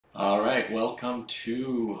All right, welcome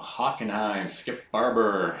to Hockenheim, Skip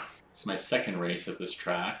Barber. It's my second race at this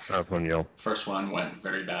track. Have fun, yo. First one went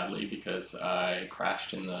very badly because I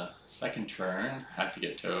crashed in the second turn, had to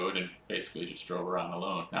get towed, and basically just drove around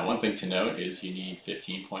alone. Now, one thing to note is you need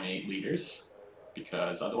 15.8 liters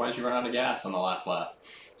because otherwise you run out of gas on the last lap.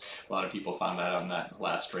 A lot of people found that on that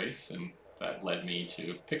last race, and that led me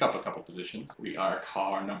to pick up a couple positions. We are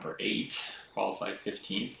car number 8, qualified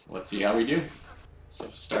 15th. Let's see how we do. So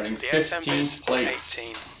starting 15th place.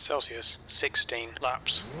 18 Celsius, 16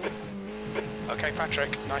 laps. Okay,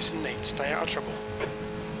 Patrick, nice and neat. Stay out of trouble.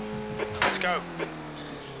 Let's go.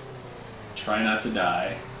 Try not to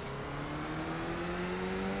die.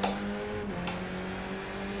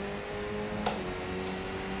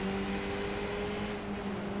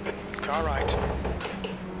 Car right.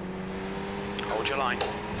 Hold your line.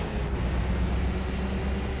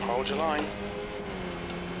 Hold your line.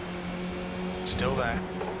 Still there.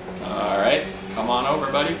 Alright, come on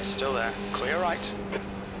over, buddy. Still there. Clear right.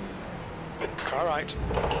 Car right.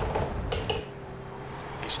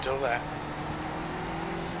 He's still there.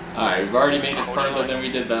 Alright, we've already made it further than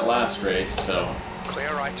we did that last race, so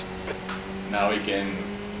Clear right. now we can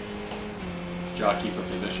jockey for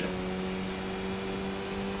position.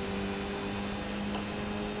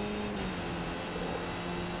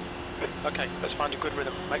 Okay, let's find a good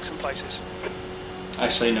rhythm. Make some places.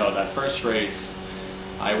 Actually, no, that first race,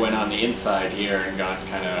 I went on the inside here and got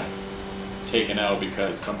kind of taken out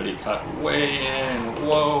because somebody cut way in.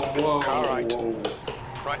 Whoa, whoa, Car right. whoa.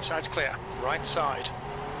 Right side's clear. Right side.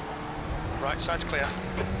 Right side's clear.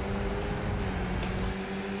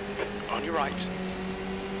 On your right.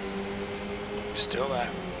 Still there.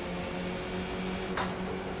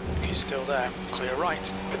 He's still there. Clear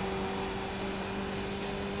right.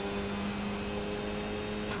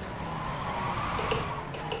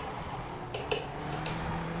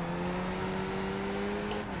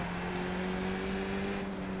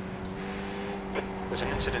 There's an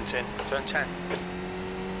incident in turn 10.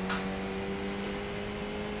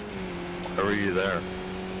 How are you there?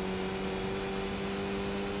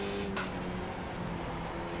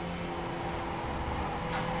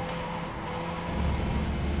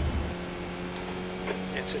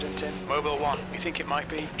 Incident in Mobile 1. We think it might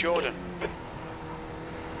be Jordan.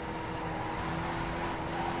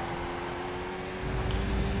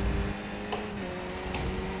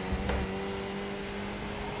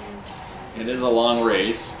 It is a long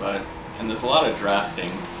race, and there's a lot of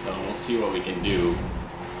drafting, so we'll see what we can do.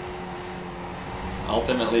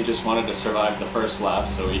 Ultimately just wanted to survive the first lap,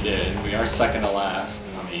 so we did. We are second to last.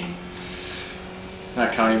 I mean,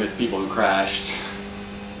 not counting the people who crashed.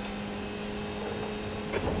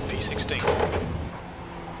 P16.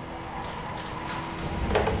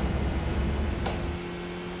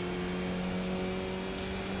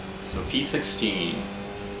 So P16.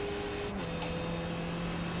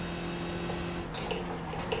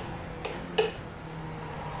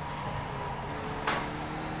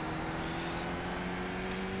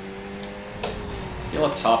 I feel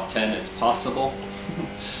a top 10 is possible,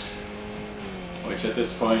 which at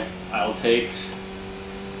this point I'll take.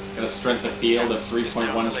 Got a strength of field of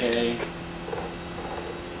 3.1k.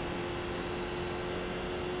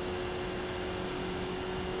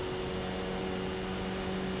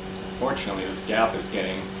 Unfortunately, this gap is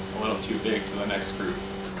getting a little too big to the next group.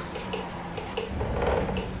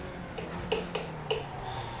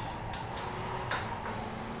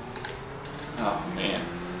 Oh man.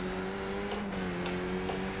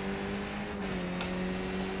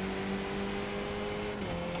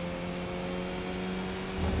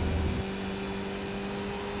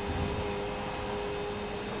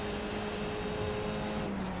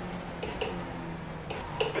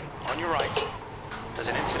 On your right. There's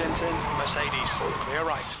an incident in Mercedes. Clear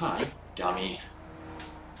right. Hi, dummy.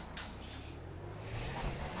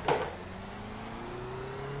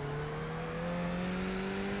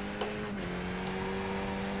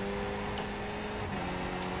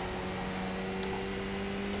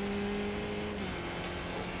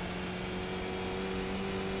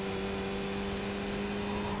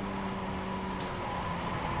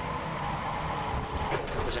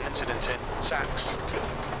 There's an incident in Sachs.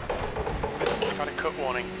 I've had a cut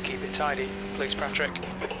warning. Keep it tidy, please, Patrick.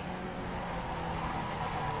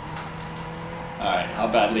 Alright, how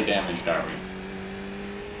badly damaged are we?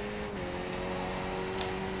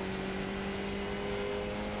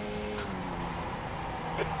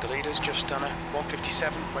 The leader's just done a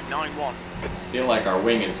 157.91. I feel like our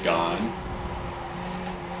wing is gone.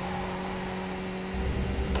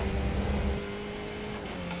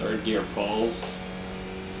 Third gear pulls.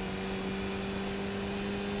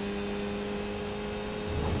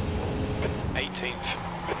 18th.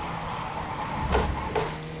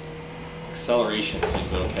 Acceleration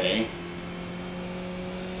seems okay.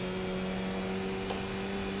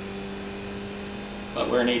 But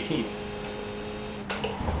we're in 18th.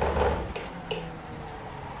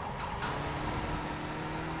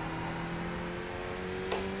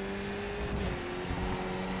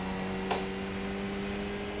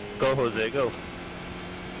 Go, Jose, go.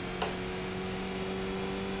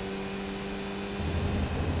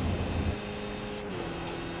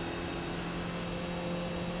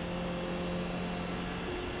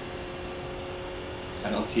 I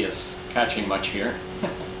don't see us catching much here.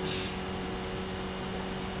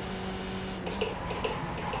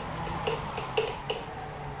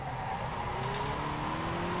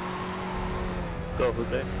 Go,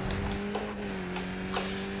 Jose.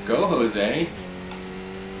 Go, Jose.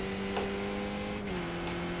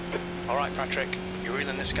 Alright, Patrick, you're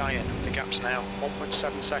reeling this guy in. The gap's now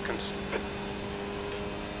 1.7 seconds.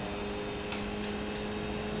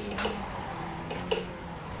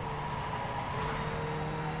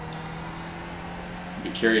 Be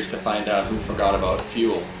curious to find out who forgot about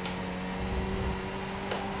fuel.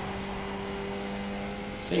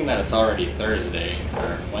 Seeing that it's already Thursday,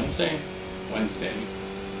 or Wednesday? Wednesday.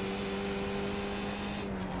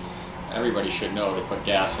 Everybody should know to put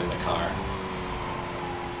gas in the car.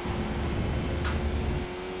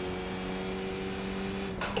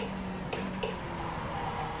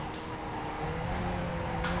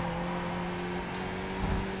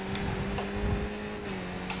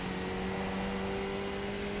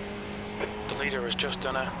 The leader has just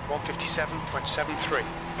done a 157.73.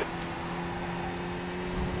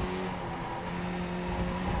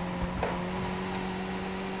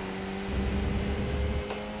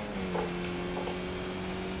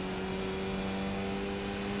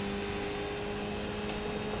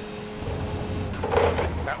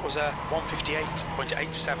 That was a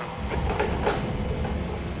 158.87.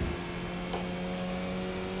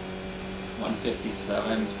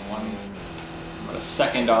 157, about a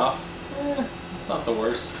second off. It's not the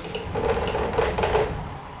worst.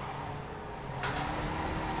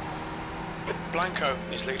 Blanco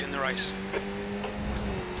is leading the race.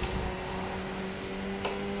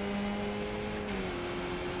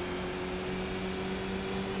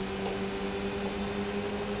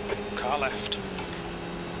 Car left.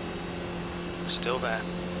 Still there.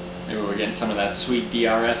 Maybe we're getting some of that sweet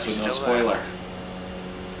DRS with no Still spoiler. there.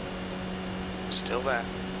 Still there.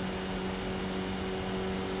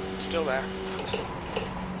 Still there.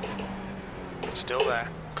 Still there.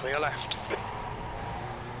 Clear left.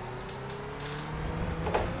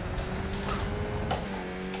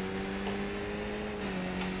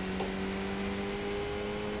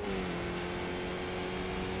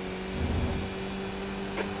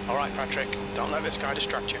 Alright, Patrick, don't let this guy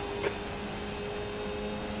distract you.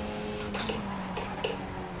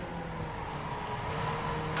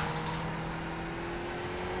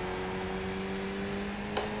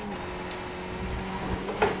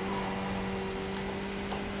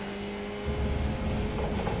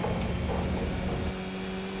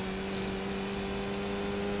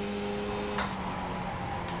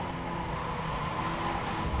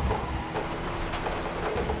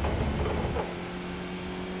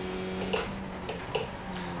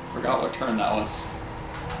 Forgot what turn that was.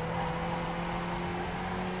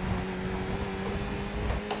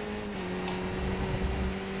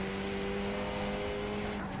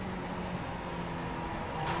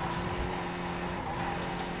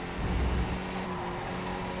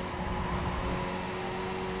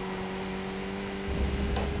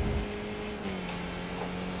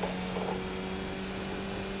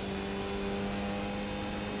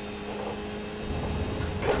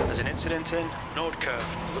 There's an incident in Nord Curve.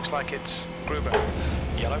 Looks like it's Gruber.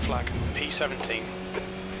 Yellow flag, P17.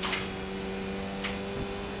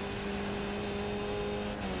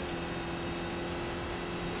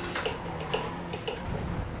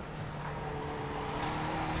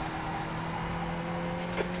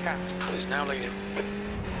 Cat is now leading.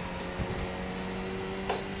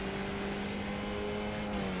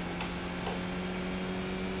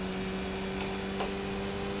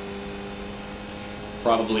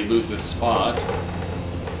 Probably lose this spot.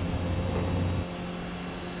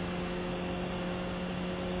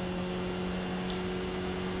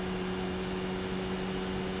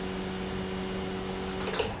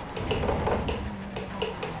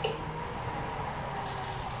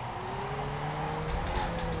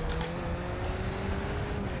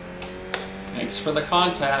 Thanks for the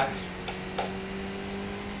contact.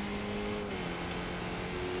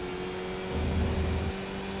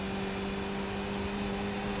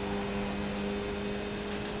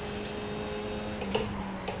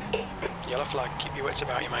 Yellow flag, keep your wits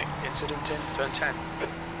about you, mate. Incident in, turn 10.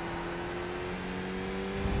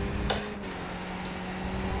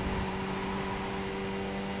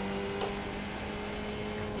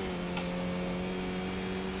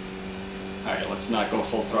 Alright, let's not go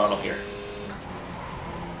full throttle here.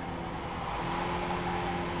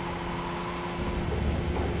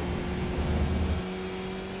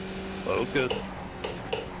 Focus.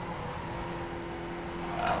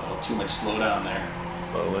 A little too much slowdown there.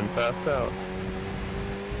 Low and fast out.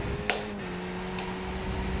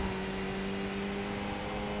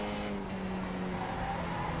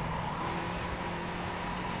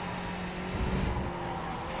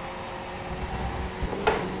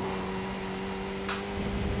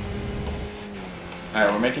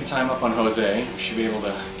 Alright, we're making time up on Jose. We should be able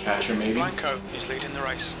to catch her maybe. Blanco is leading the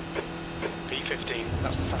race. P15,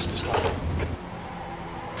 that's the fastest lap.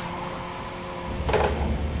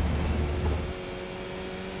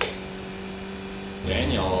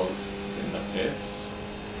 Daniel's in the pits.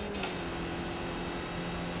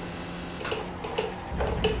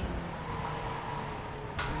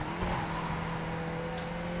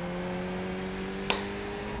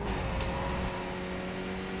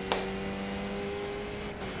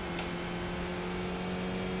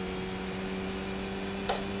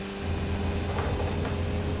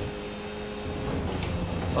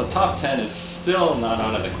 So top 10 is still not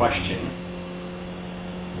out of the question.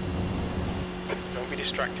 Don't be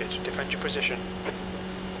distracted, defend your position.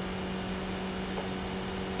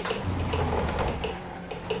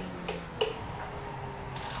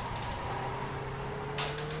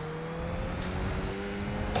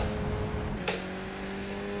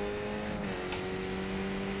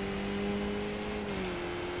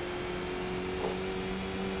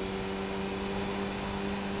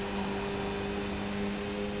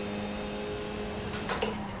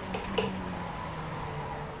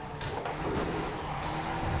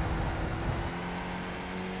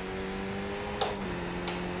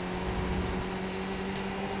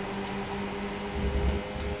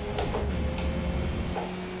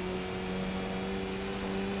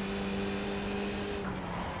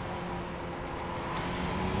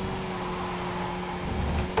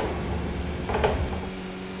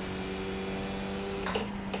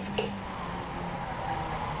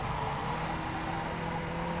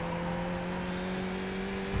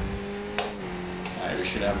 Alright, we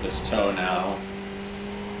should have this tow now.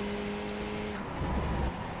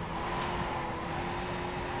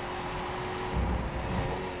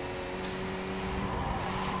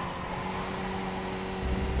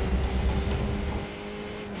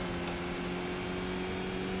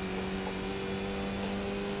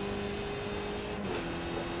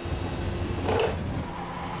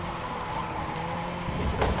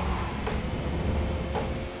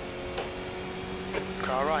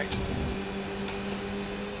 Car right.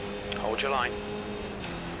 Hold your line.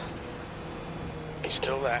 He's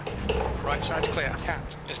still there. Right side's clear.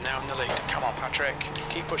 Cat is now in the lead. Come on, Patrick.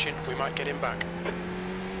 Keep pushing. We might get him back.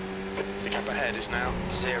 The gap ahead is now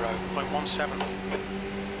 0.17.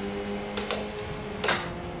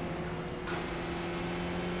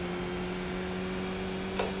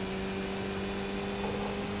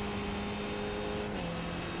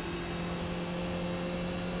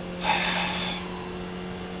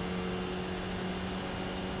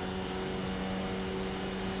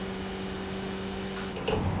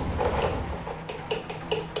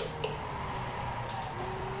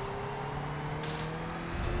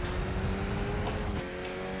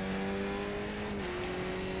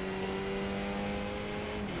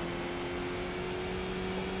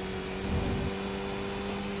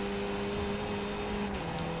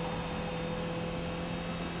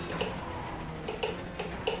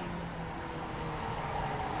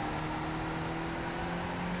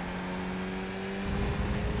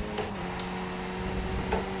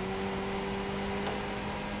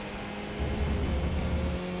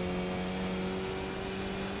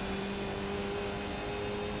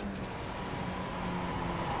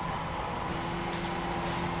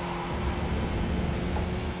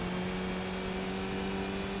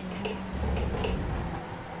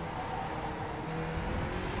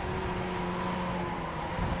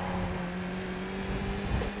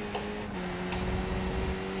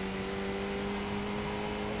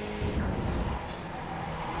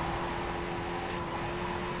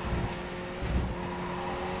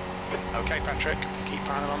 Okay, Patrick, keep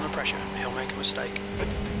piling on the pressure. He'll make a mistake.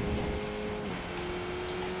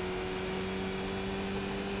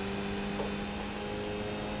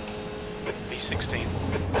 B16.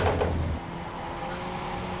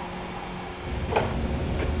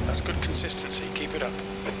 That's good consistency. Keep it up.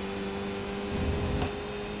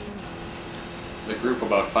 a group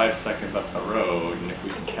about 5 seconds up the road, and if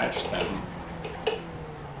we can catch them.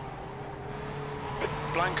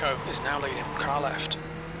 Blanco is now leading. Car left.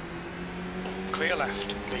 Clear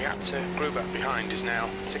left. The gap to Gruber behind is now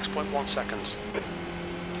 6.1 seconds.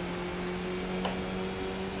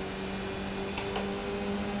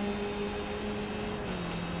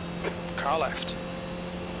 Car left.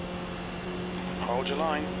 Hold your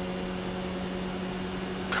line.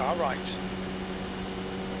 Car right.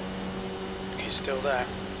 He's still there.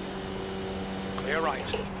 Clear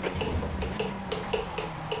right.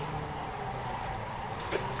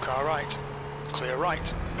 Car right. Clear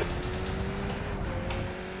right.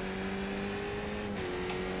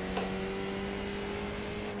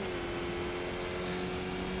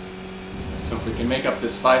 So if we can make up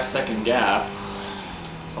this 5-second gap,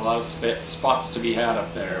 there's a lot of spots to be had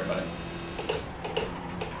up there, but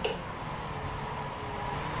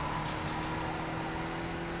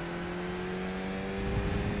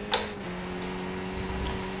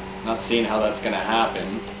not seeing how that's going to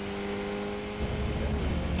happen.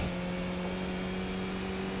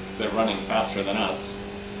 Because they're running faster than us.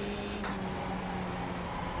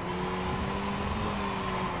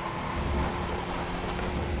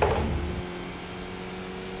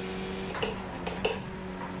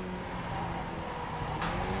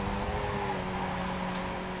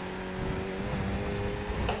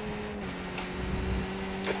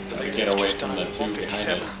 Get away from the two behind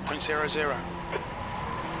us. 157.00.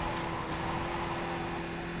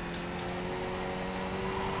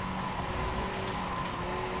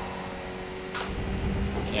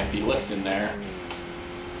 Can't be lifting there.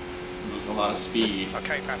 Lose a lot of speed.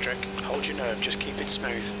 Okay, Patrick, hold your nerve, just keep it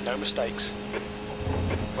smooth, no mistakes.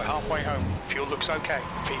 We're halfway home, fuel looks okay,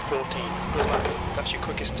 V14, good luck, that's your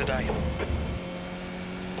quickest today.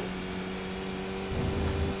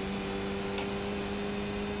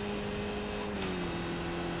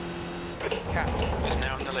 Cat is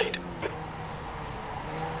now in the lead.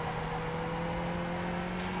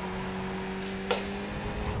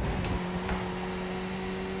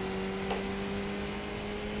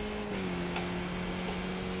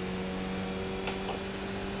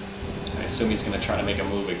 I assume he's going to try to make a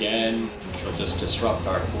move again, which will just disrupt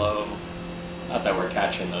our flow. Not that we're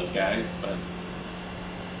catching those guys, but...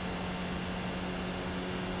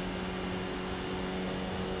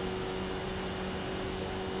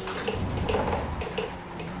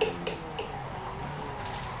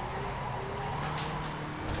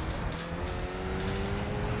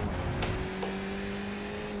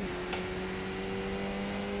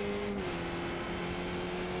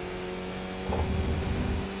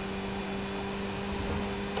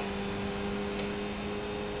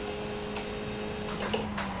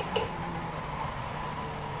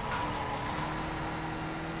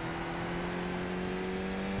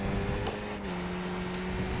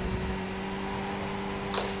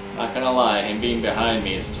 Not gonna lie, him being behind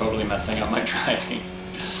me is totally messing up my driving.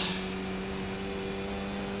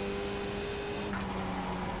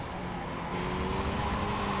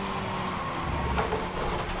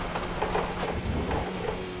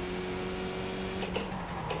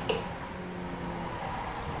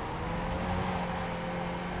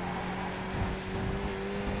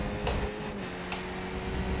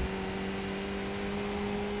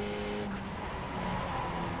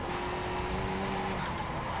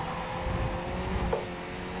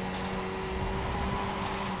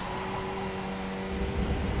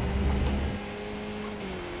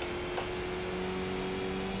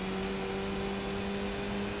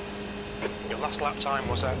 Your last lap time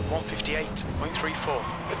was at 1:58.34.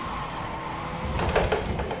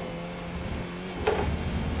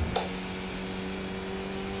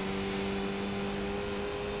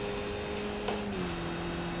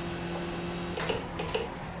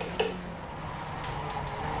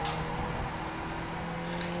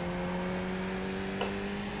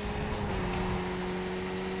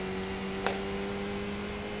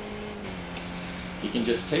 He can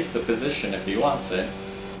just take the position if he wants it.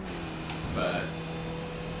 But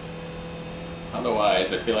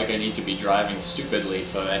otherwise, I feel like I need to be driving stupidly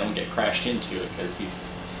so that I don't get crashed into it, because he's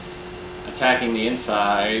attacking the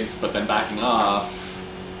insides but then backing off.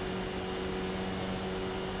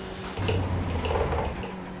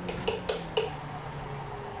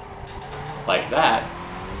 Like that.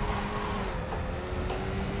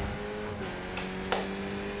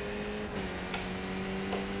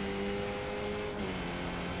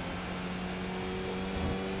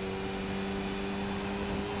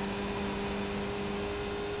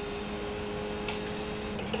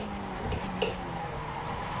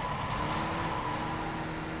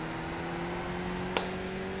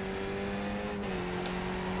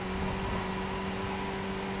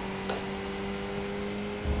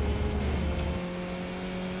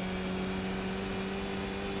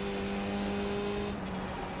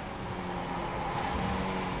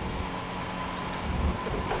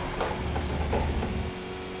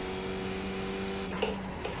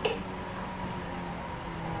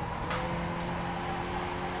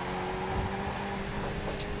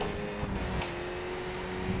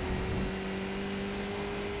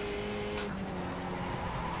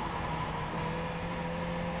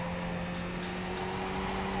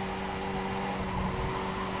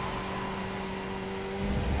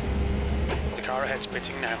 car ahead's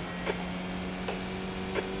pitting now.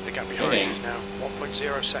 The gap behind Pitting. is now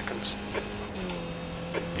 1.0 seconds.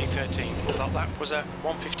 P13, I thought that was at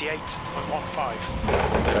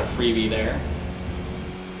 158.15. A bit of freebie there.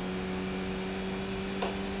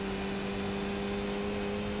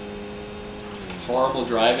 Horrible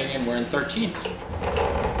driving, and we're in 13th.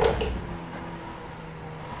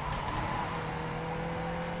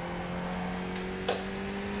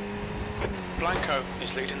 Blanco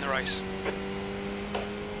is leading the race.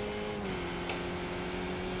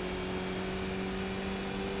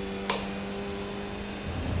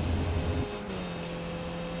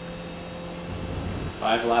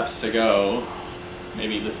 Five laps to go.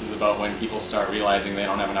 Maybe this is about when people start realizing they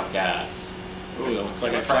don't have enough gas. Ooh, that looks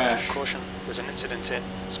like a crash. Caution, there's an incident here.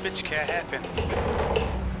 Spitz care hairpin.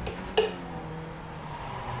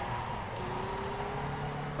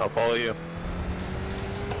 I'll follow you.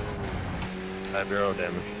 I have your own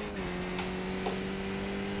damage.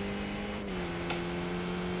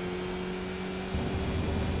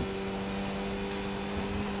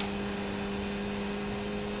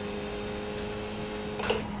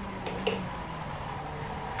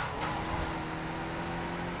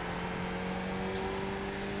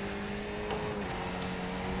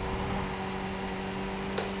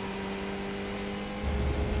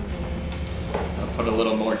 I'll put a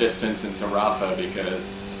little more distance into Rafa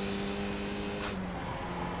because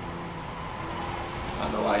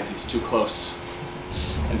otherwise he's too close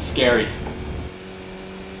and scary.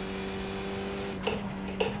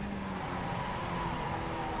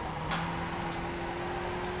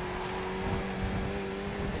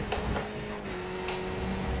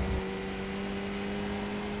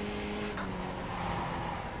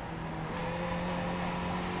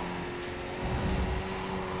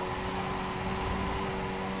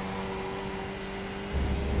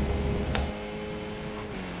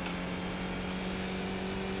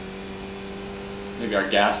 Maybe our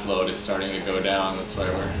gas load is starting to go down, that's why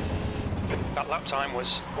we're That lap time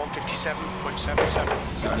was 157.77.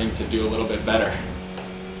 starting to do a little bit better.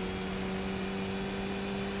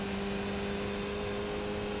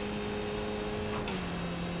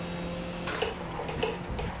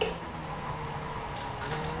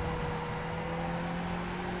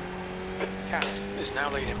 Cat is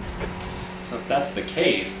now leading. So if that's the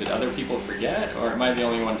case, did other people forget, or am I the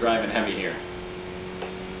only one driving heavy here?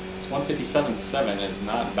 157.7 is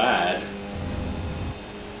not bad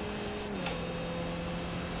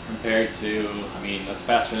compared to, I mean, that's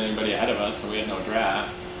faster than anybody ahead of us, so we had no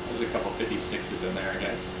draft. There's a couple 56s in there, I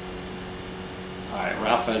guess. Alright,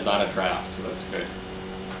 Rafa is on a draft, so that's good.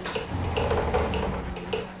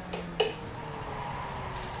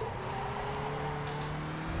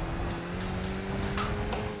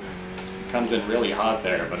 It comes in really hot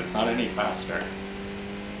there, but it's not any faster.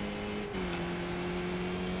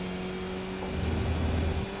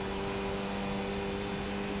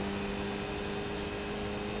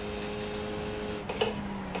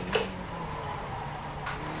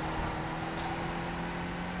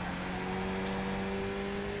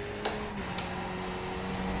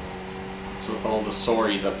 With all the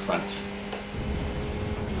sorries up front.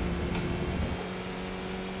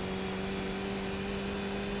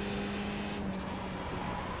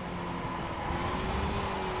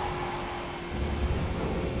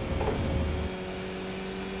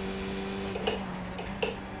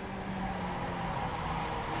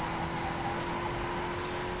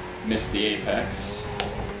 Missed the apex.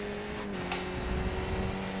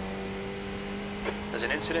 There's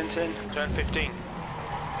an incident in turn 15.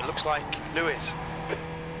 It looks like Lewis.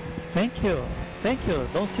 Thank you. Thank you.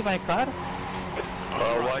 Don't see my car?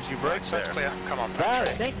 Well, why'd you brake Right side's there? clear. Come on, Ah,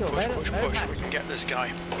 Patrick. thank you. Push, Very- push, very push. nice. We can get this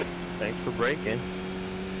guy. Thanks for braking.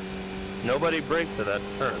 Nobody braked to that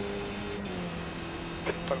turn.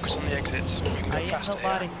 Focus on the exits. We can I go am faster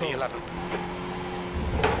nobody here. close. B11.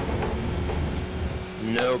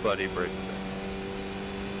 Nobody braked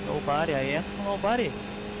there. Nobody. I asked for nobody.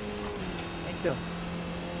 Thank you.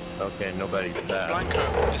 Okay, nobody's fast. Blanco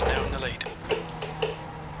is now in the lead.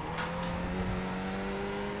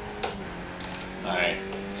 Alright.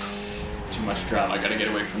 Too much drama, I gotta get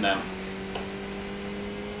away from them.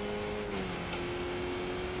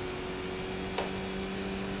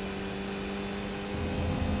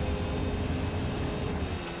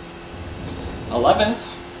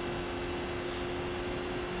 '11th.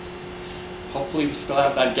 Hopefully we still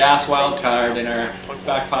have that gas wild card in our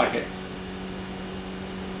back pocket.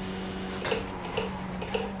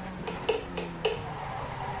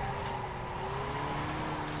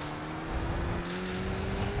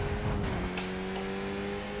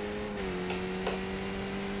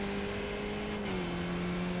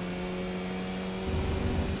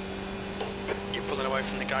 away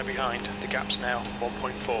from the guy behind. The gap's now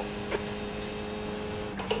 1.4.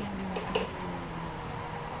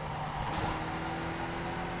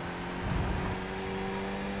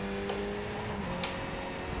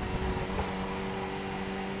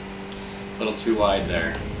 A little too wide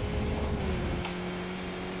there.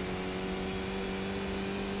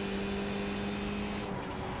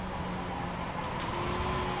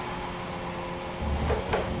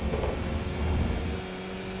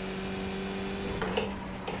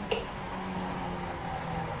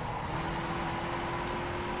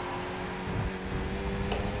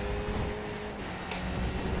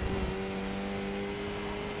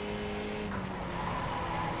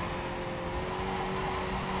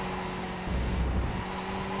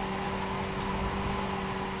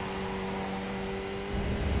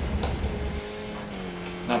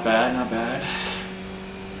 Not bad, not bad.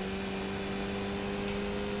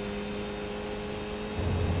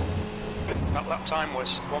 That lap time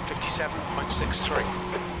was 1:57.63.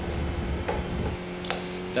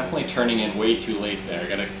 Definitely turning in way too late there.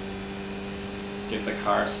 Gotta get the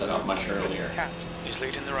car set up much earlier. Cat is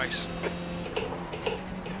leading the race.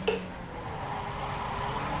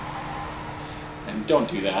 And don't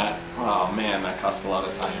do that. Oh man, that costs a lot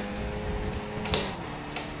of time.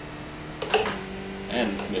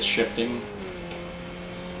 And misshifting.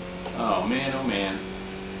 Oh man, oh man.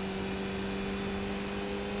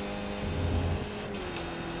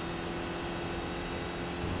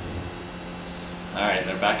 Alright,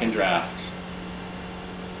 they're back in draft.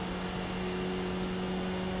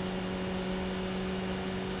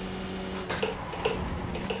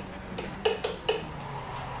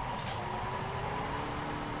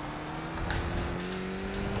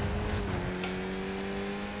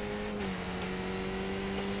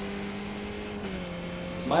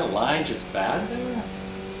 Is my line just bad there?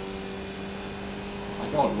 Am I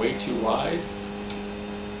going way too wide?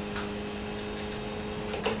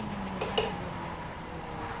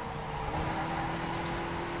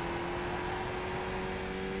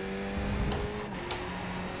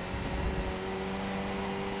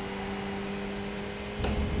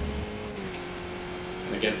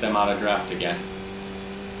 Gonna get them out of draft again.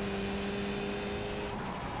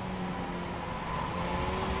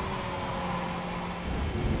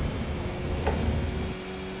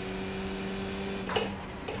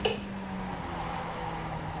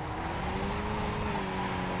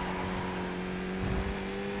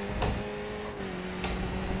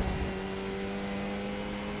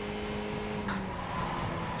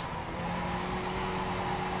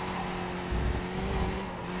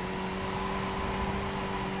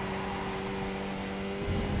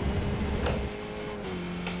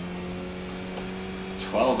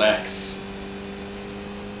 X.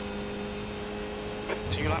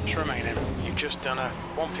 2 laps remaining. You've just done a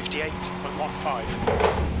 1:58.15.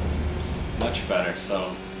 Much better,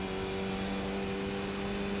 so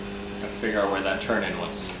gotta figure out where that turn in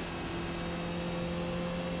was.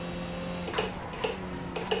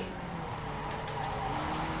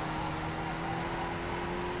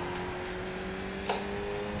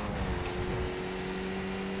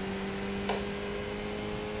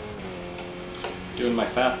 Doing my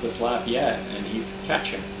fastest lap yet, and he's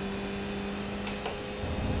catching.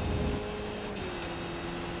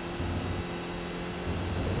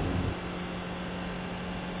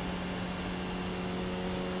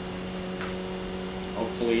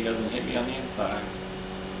 Hopefully he doesn't hit me on the inside.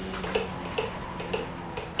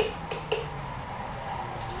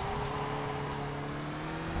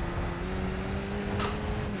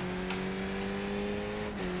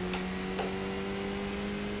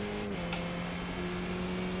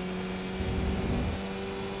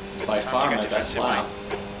 By far my best lap.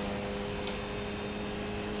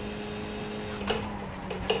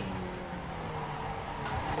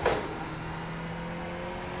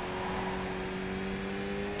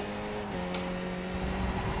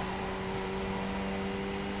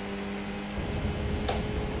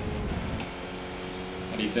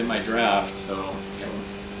 But he's in my draft, so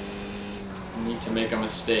I need to make a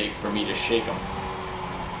mistake for me to shake him.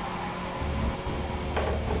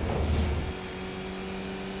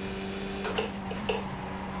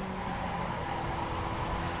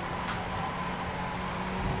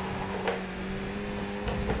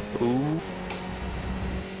 Ooh.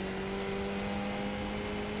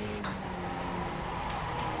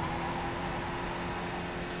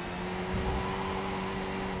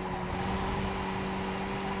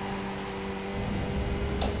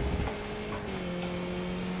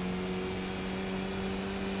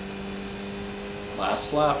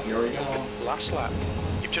 Last lap, here we go. Last lap.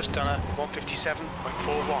 You've just done a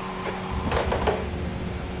 1:57.41.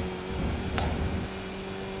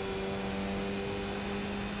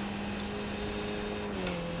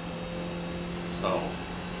 So,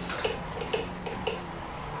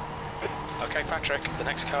 Okay, Patrick, the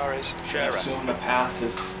next car is I Scherer. assume the pass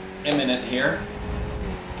is imminent here.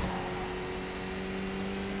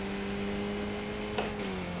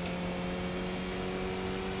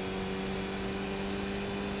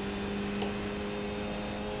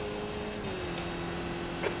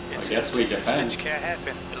 I guess we defend. Care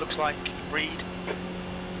hairpin. It looks like Reed.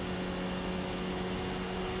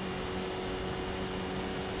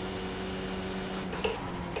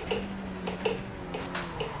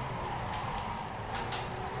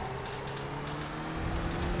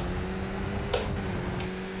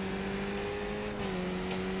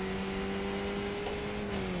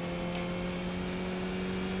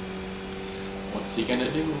 What's he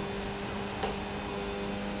gonna do?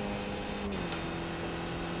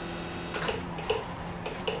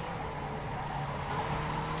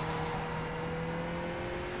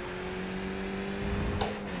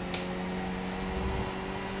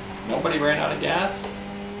 Nobody ran out of gas?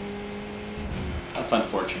 That's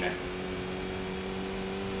unfortunate.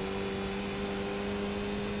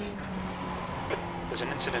 There's an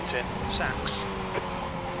incident in Sachs.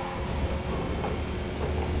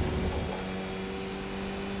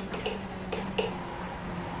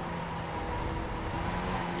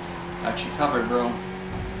 Got you covered, bro.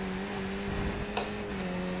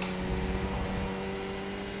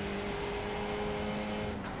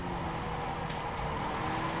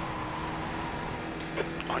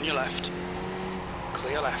 On your left.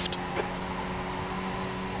 Clear left.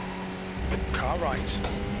 Car right.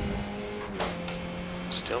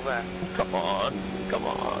 Still there. Come on. Come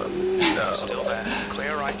on. No. Still there.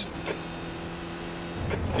 Clear right.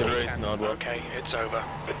 Good race, 10. Nodwell. Okay, it's over.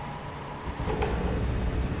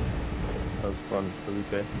 That was fun,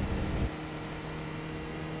 Felipe.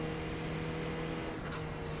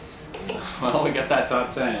 Well, we got that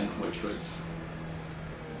top 10, which was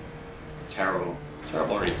terrible,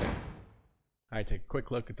 terrible racing. All right, take a quick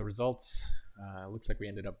look at the results. Looks like we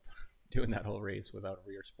ended up doing that whole race without a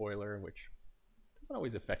rear spoiler, which doesn't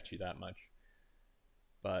always affect you that much.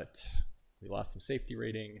 But we lost some safety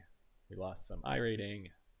rating, we lost some I rating.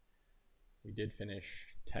 We did finish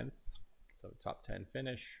 10th, so top 10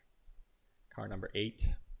 finish. Car number 8.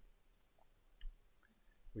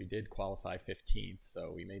 We did qualify 15th,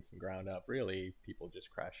 so we made some ground up. Really, people just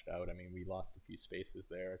crashed out. I mean, we lost a few spaces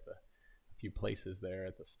there, a few places there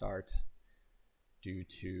at the start due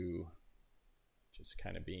to just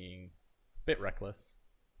kind of being a bit reckless.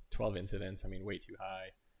 12 incidents, I mean, way too high.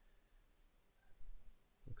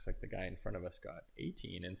 Looks like the guy in front of us got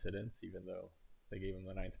 18 incidents, even though they gave him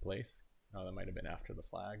the 9th place. Oh, that might have been after the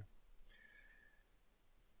flag.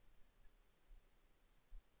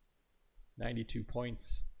 92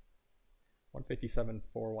 points,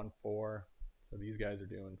 157.414. So these guys are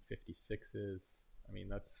doing 56s. I mean,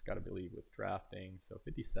 that's got to be with drafting. So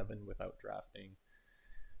 57 without drafting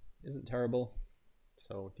isn't terrible.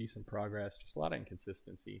 So decent progress, just a lot of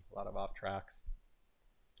inconsistency, a lot of off tracks.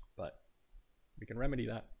 But we can remedy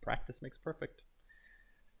that. Practice makes perfect.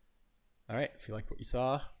 All right, if you liked what you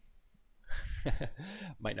saw,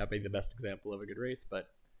 might not be the best example of a good race, but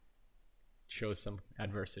shows some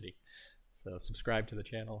adversity. So subscribe to the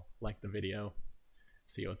channel, like the video.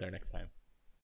 See you out there next time.